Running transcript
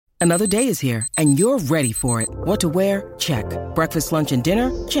Another day is here, and you're ready for it. What to wear? Check. Breakfast, lunch, and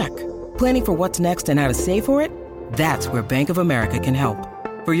dinner? Check. Planning for what's next and how to save for it? That's where Bank of America can help.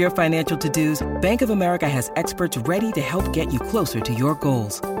 For your financial to-dos, Bank of America has experts ready to help get you closer to your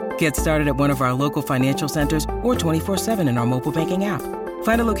goals. Get started at one of our local financial centers or 24/7 in our mobile banking app.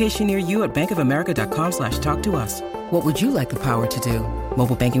 Find a location near you at bankofamerica.com/talktous. What would you like the power to do?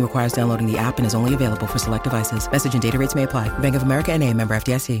 Mobile banking requires downloading the app and is only available for select devices. Message and data rates may apply. Bank of America N.A., member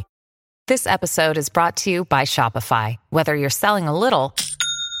FDIC. This episode is brought to you by Shopify. Whether you're selling a little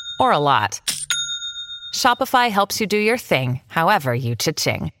or a lot, Shopify helps you do your thing, however you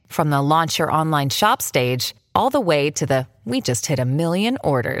cha-ching. From the launch your online shop stage, all the way to the we just hit 1 million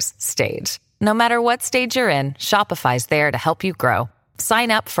orders stage. No matter what stage you're in, Shopify's there to help you grow.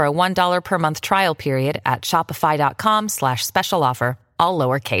 Sign up for a $1 per month trial period at shopify.com/special offer, all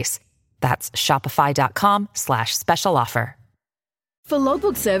lowercase. That's shopify.com/special offer. For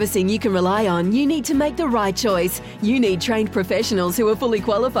logbook servicing you can rely on, you need to make the right choice. You need trained professionals who are fully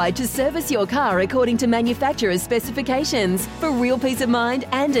qualified to service your car according to manufacturer's specifications. For real peace of mind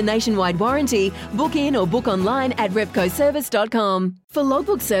and a nationwide warranty, book in or book online at repcoservice.com. For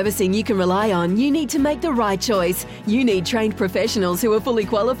logbook servicing you can rely on, you need to make the right choice. You need trained professionals who are fully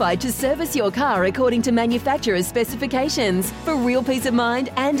qualified to service your car according to manufacturer's specifications. For real peace of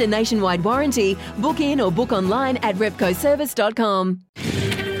mind and a nationwide warranty, book in or book online at repcoservice.com.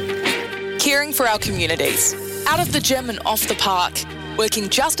 Caring for our communities, out of the gym and off the park, working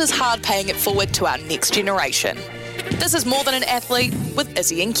just as hard paying it forward to our next generation. This is More Than an Athlete with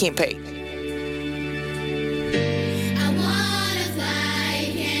Izzy and Kempe.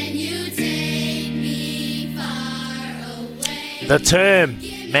 The term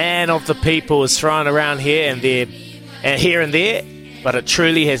 "man of the people" is thrown around here and there, but it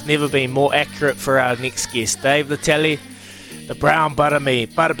truly has never been more accurate for our next guest. Dave Letele, the brown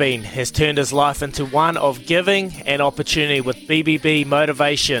butterbean, has turned his life into one of giving and opportunity with BBB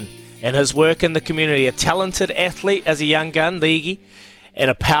Motivation and his work in the community. A talented athlete as a young gun, Leaguey, and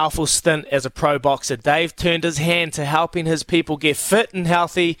a powerful stint as a pro boxer. Dave turned his hand to helping his people get fit and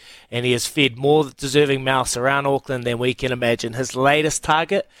healthy, and he has fed more deserving mouths around Auckland than we can imagine. His latest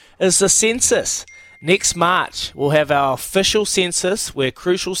target is the census. Next March, we'll have our official census where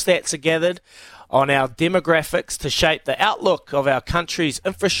crucial stats are gathered on our demographics to shape the outlook of our country's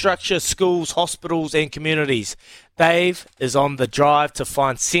infrastructure, schools, hospitals and communities. Dave is on the drive to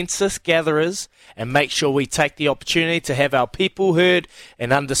find census gatherers and make sure we take the opportunity to have our people heard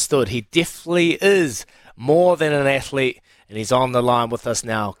and understood. He definitely is more than an athlete, and he's on the line with us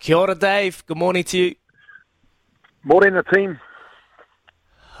now. Kia ora, Dave. Good morning to you. Morning, the team.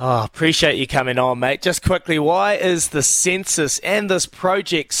 Oh, appreciate you coming on, mate. Just quickly, why is the census and this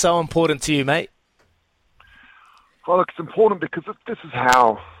project so important to you, mate? Well, look, it's important because this is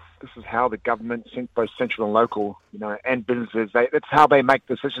how the government, both central and local, and businesses, that's how they make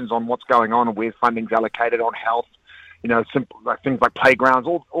decisions on what's going on and where funding's allocated on health, simple like things like playgrounds,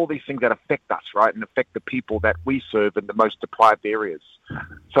 all these things that affect us, right, and affect the people that we serve in the most deprived areas.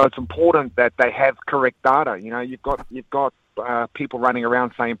 So it's important that they have correct data. You've got people running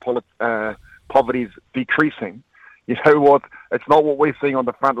around saying poverty is decreasing. You know what? It's not what we're seeing on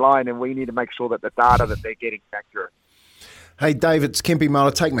the front line, and we need to make sure that the data that they're getting is accurate. Hey, Dave, it's Kempe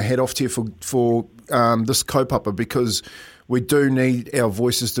Mala. Take my hat off to you for this kaupapa, because we do need our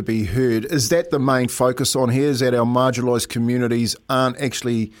voices to be heard. Is that the main focus on here, is that our marginalised communities aren't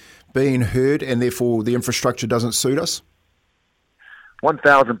actually being heard and therefore the infrastructure doesn't suit us?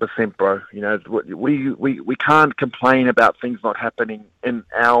 1,000%, bro. We can't complain about things not happening in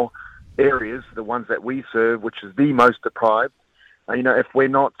our areas, the ones that we serve, which is the most deprived. If we're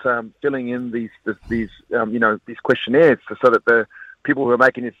not filling in these questionnaires so that the people who are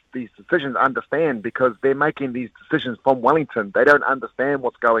making these decisions understand, because they're making these decisions from Wellington, they don't understand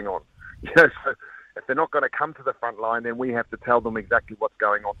what's going on. So if they're not going to come to the front line, then we have to tell them exactly what's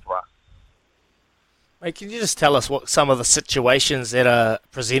going on for us. Mate, can you just tell us what some of the situations that are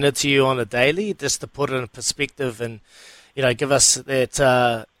presented to you on a daily, just to put it in perspective and, give us that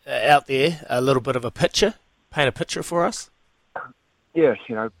out there a little bit of a picture, paint a picture for us? Yeah,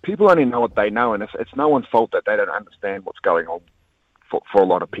 people only know what they know, and it's no one's fault that they don't understand what's going on for a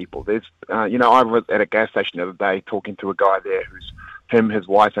lot of people. There's, I was at a gas station the other day talking to a guy there who's his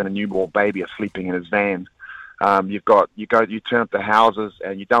wife and a newborn baby are sleeping in his van. You turn up the houses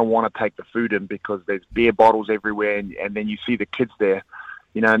and you don't want to take the food in because there's beer bottles everywhere, and then you see the kids there,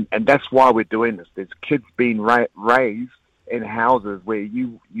 and that's why we're doing this. There's kids being raised in houses where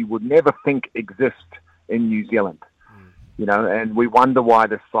you would never think exist in New Zealand, and we wonder why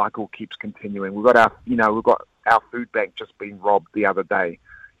this cycle keeps continuing. We've got our food bank just being robbed the other day.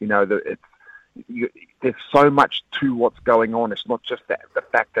 You know, there's so much to what's going on. It's not just the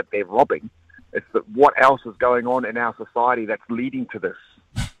fact that they're robbing. It's that what else is going on in our society that's leading to this.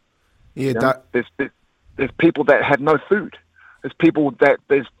 Yeah, you know? There's people that have no food. There's people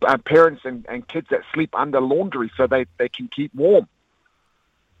there's parents and kids that sleep under laundry so they can keep warm.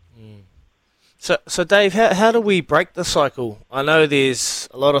 So Dave, how do we break the cycle? I know there's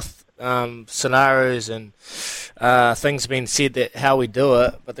a lot of scenarios and things being said that how we do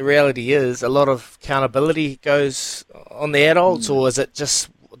it, but the reality is a lot of accountability goes on the adults, or is it just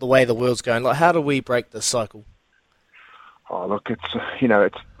the way the world's going? Like, how do we break the cycle? Oh, look, it's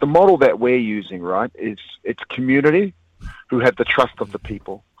the model that we're using, right? It's community who have the trust of the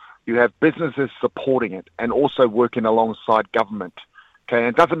people. You have businesses supporting it and also working alongside government. Okay, and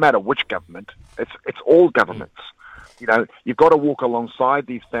it doesn't matter which government. It's all governments. You know, you've got to walk alongside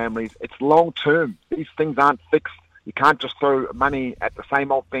these families. It's long term. These things aren't fixed. You can't just throw money at the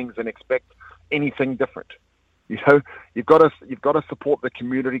same old things and expect anything different. You know, you've got to support the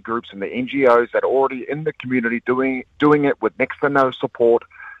community groups and the NGOs that are already in the community doing it with next to no support.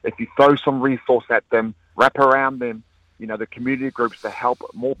 If you throw some resource at them, wrap around them, you know, the community groups to help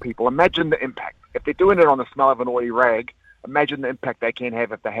more people. Imagine the impact. If they're doing it on the smell of an oily rag, imagine the impact they can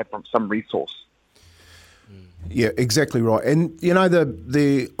have if they have from some resource. Yeah, exactly right. And, you know,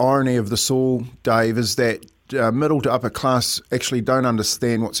 the irony of this all, Dave, is that middle to upper class actually don't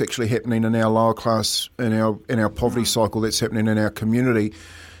understand what's actually happening in our lower class, in our poverty cycle that's happening in our community.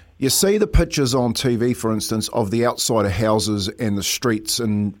 You see the pictures on TV, for instance, of the outside of houses and the streets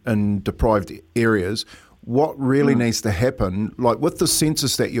in deprived areas. What really needs to happen, like with the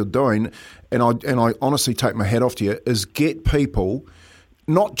census that you're doing, and I honestly take my hat off to you, is get people,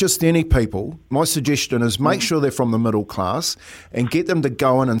 not just any people. My suggestion is make sure they're from the middle class and get them to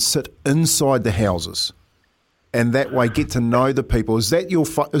go in and sit inside the houses, and that way get to know the people. Is that your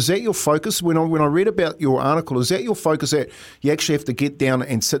focus? When I read about your article, is that your focus, that you actually have to get down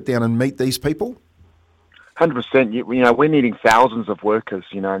and sit down and meet these people? 100%. You know, we're needing thousands of workers.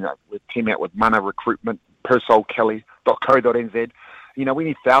 You know, and we're teaming out with Mana Recruitment, PersolKelly.co.nz. You know, we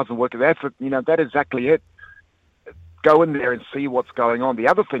need thousands of workers. That's exactly it. Go in there and see what's going on. The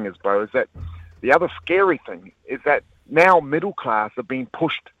other thing is, Bo, is that the other scary thing is that now middle class are being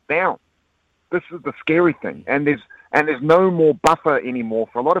pushed down. This is the scary thing, and there's no more buffer anymore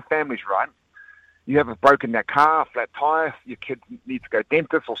for a lot of families. Right? You have a broken car, a flat tire, your kid needs to go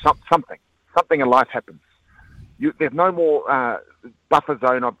dentist or something in life happens. There's no more buffer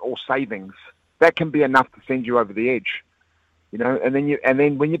zone or savings. That can be enough to send you over the edge. You know, and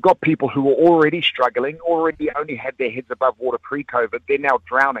then when you've got people who are already struggling, already only had their heads above water pre-COVID, they're now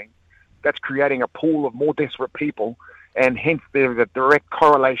drowning. That's creating a pool of more desperate people, and hence there's a direct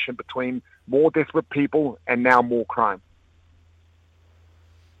correlation between more desperate people and now more crime.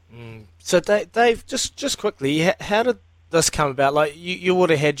 So Dave, just quickly, how did this come about? Like you would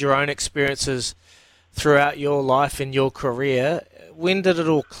have had your own experiences throughout your life and your career. When did it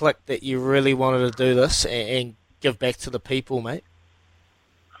all click that you really wanted to do this and give back to the people, mate?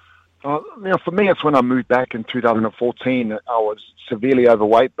 For me, it's when I moved back in 2014. I was severely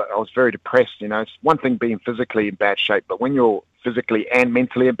overweight, but I was very depressed. You know, it's one thing being physically in bad shape, but when you're physically and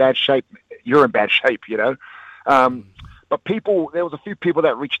mentally in bad shape, you're in bad shape, you know. But there was a few people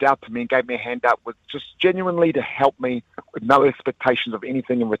that reached out to me and gave me a hand up with just genuinely to help me with no expectations of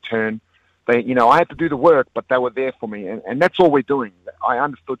anything in return. They, you know, I had to do the work, but they were there for me, and that's all we're doing. I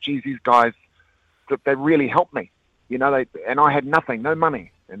understood, geez, these guys, that they really helped me, you know. And I had nothing, no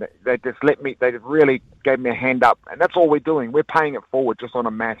money, and they just let me. They really gave me a hand up, and that's all we're doing. We're paying it forward, just on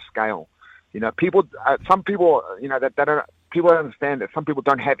a mass scale. You know, some people, you know, people don't understand that some people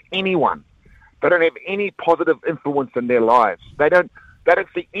don't have anyone. They don't have any positive influence in their lives. They don't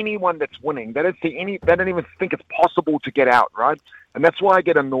see anyone that's winning. They don't even think it's possible to get out, right? And that's why I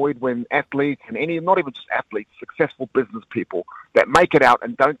get annoyed when athletes and not even just athletes, successful business people that make it out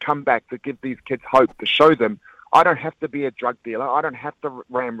and don't come back to give these kids hope, to show them, I don't have to be a drug dealer. I don't have to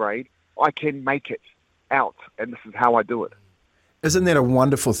ram raid. I can make it out, and this is how I do it. Isn't that a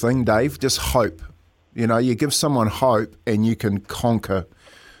wonderful thing, Dave? Just hope. You know, you give someone hope and you can conquer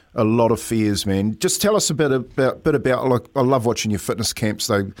a lot of fears, man. Just tell us a bit about. Like, I love watching your fitness camps.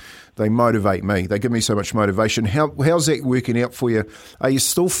 They motivate me. They give me so much motivation. How's that working out for you? Are you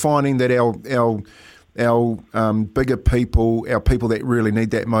still finding that our bigger people, our people that really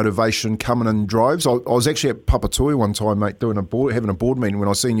need that motivation, coming in droves? I was actually at Papatui one time, mate, having a board meeting when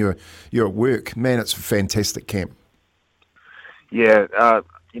I seen you at work. Man, it's a fantastic camp. Yeah,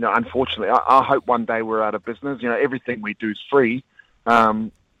 you know, unfortunately, I hope one day we're out of business. You know, everything we do is free.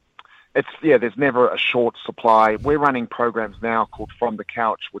 there's never a short supply. We're running programs now called From the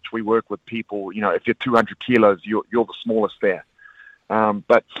Couch, which we work with people. You know, if you're 200 kilos, you're the smallest there.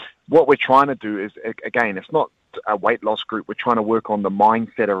 But what we're trying to do is, again, it's not a weight loss group. We're trying to work on the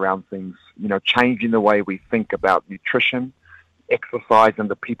mindset around things, you know, changing the way we think about nutrition, exercise, and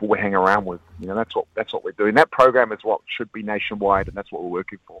the people we hang around with. You know, that's what we're doing. That program is what should be nationwide, and that's what we're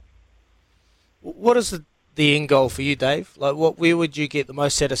working for. What is the end goal for you, Dave? Like, where would you get the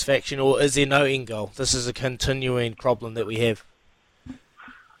most satisfaction, or is there no end goal? This is a continuing problem that we have.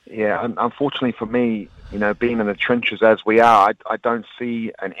 Yeah, unfortunately for me, you know, being in the trenches as we are, I don't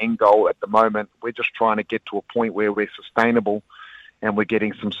see an end goal at the moment. We're just trying to get to a point where we're sustainable, and we're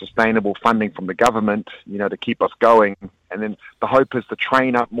getting some sustainable funding from the government, you know, to keep us going. And then the hope is to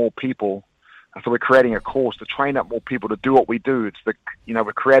train up more people. So we're creating a course to train up more people to do what we do. It's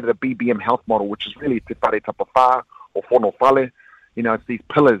we've created a BBM health model, which is really Te Whare Tapawha or Whono Whale. You know, it's these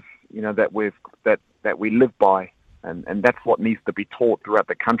pillars, you know, that we live by. And that's what needs to be taught throughout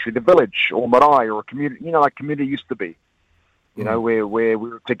the country, the village or marae or a community, you know, like community used to be, you know, where we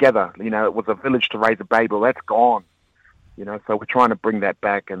were together. You know, it was a village to raise a baby. Well, that's gone, you know, so we're trying to bring that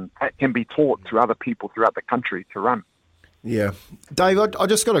back, and that can be taught to other people throughout the country to run. Yeah. Dave, I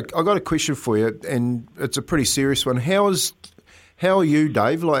got a question for you, and it's a pretty serious one. How are you,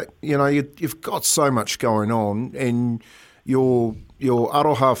 Dave? Like, you know, you've got so much going on, and you're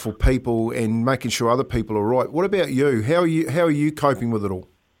aroha for people and making sure other people are right. What about you? How are you coping with it all?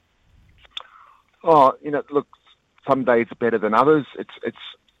 Oh, you know, look, some days are better than others. It's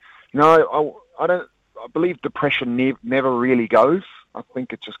you know, I believe depression never really goes. I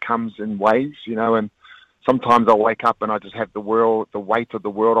think it just comes in waves, you know, and sometimes I wake up and I just have the weight of the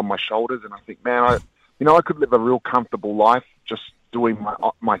world on my shoulders, and I think, man, I could live a real comfortable life just doing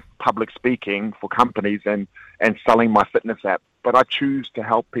my public speaking for companies and selling my fitness app. But I choose to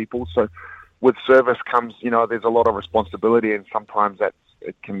help people. So with service comes, you know, there's a lot of responsibility, and sometimes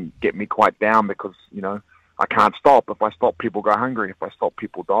it can get me quite down because, you know, I can't stop. If I stop, people go hungry. If I stop,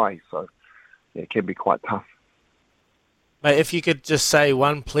 people die. So yeah, it can be quite tough. Mate, if you could just say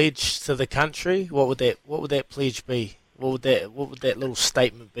one pledge to the country, what would that pledge be? What would that little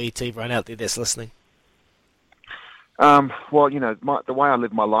statement be to everyone out there that's listening? Well, you know, the way I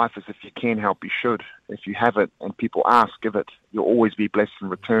live my life is if you can help, you should. If you have it and people ask, give it. You'll always be blessed in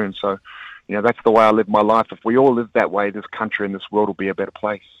return. So, you know, that's the way I live my life. If we all live that way, this country and this world will be a better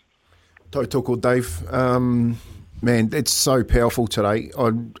place. Tau toko, Dave. Man, it's so powerful today.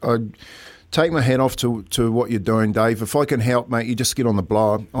 I'd take my hat off to what you're doing, Dave. If I can help, mate, you just get on the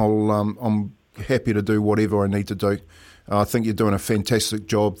blower. I'm happy to do whatever I need to do. I think you're doing a fantastic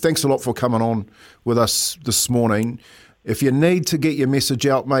job. Thanks a lot for coming on with us this morning. If you need to get your message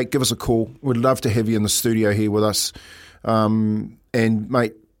out, mate, give us a call. We'd love to have you in the studio here with us. And,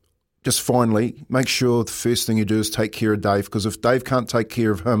 mate, just finally, make sure the first thing you do is take care of Dave, because if Dave can't take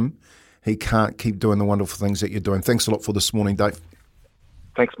care of him, he can't keep doing the wonderful things that you're doing. Thanks a lot for this morning, Dave.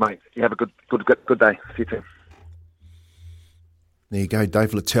 Thanks, mate. You have a good day. See you soon. There you go,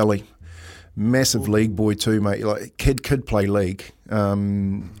 Dave Letele. Massive league boy too, mate. Like kid play league,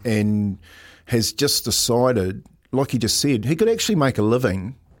 and has just decided, like he just said, he could actually make a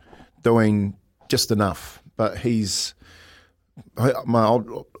living doing just enough. But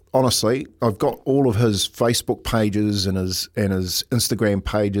honestly, I've got all of his Facebook pages and his Instagram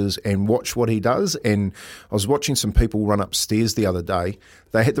pages, and watch what he does. And I was watching some people run upstairs the other day.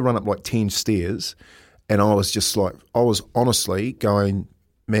 They had to run up like 10 stairs, and I was honestly going,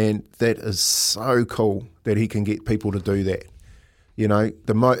 man, that is so cool that he can get people to do that. You know,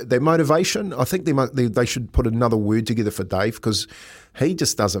 their motivation, I think they should put another word together for Dave, because he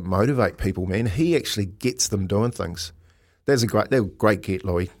just doesn't motivate people, man. He actually gets them doing things. They're a great get,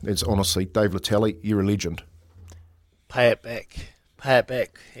 Louis. It's honestly, Dave Letele, you're a legend. Pay it back.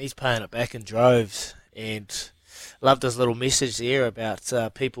 He's paying it back in droves, and loved his little message there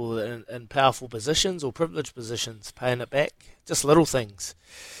about people in powerful positions or privileged positions paying it back. Just little things,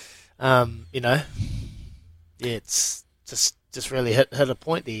 you know. Yeah, it's just really hit a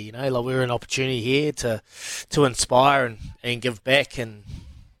point there, you know. Like, we're an opportunity here to inspire and give back, and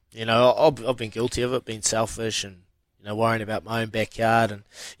you know, I've been guilty of it, being selfish and, you know, worrying about my own backyard. And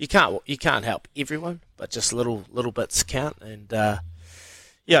you can't help everyone, but just little bits count. And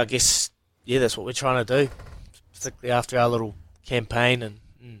yeah, I guess that's what we're trying to do, particularly after our little campaign, and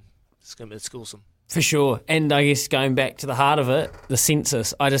it's awesome. For sure. And I guess going back to the heart of it, the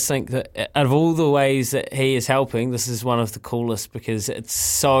census, I just think that out of all the ways that he is helping, this is one of the coolest, because it's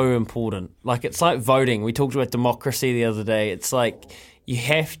so important. Like, it's like voting. We talked about democracy the other day. It's like you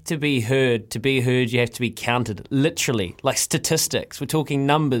have to be heard. To be heard, you have to be counted, literally, like statistics. We're talking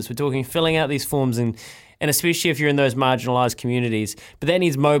numbers. We're talking filling out these forms, and especially if you're in those marginalised communities. But that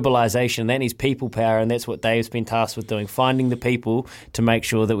needs mobilisation, that needs people power, and that's what Dave's been tasked with doing, finding the people to make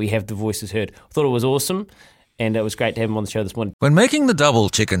sure that we have the voices heard. I thought it was awesome, and it was great to have him on the show this morning. When making the double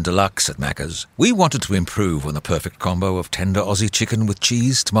chicken deluxe at Macca's, we wanted to improve on the perfect combo of tender Aussie chicken with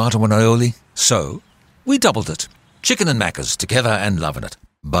cheese, tomato and aioli. So, we doubled it. Chicken and Macca's, together and loving it.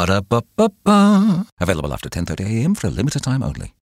 Ba-da-ba-ba-ba. Available after 10:30 a.m. for a limited time only.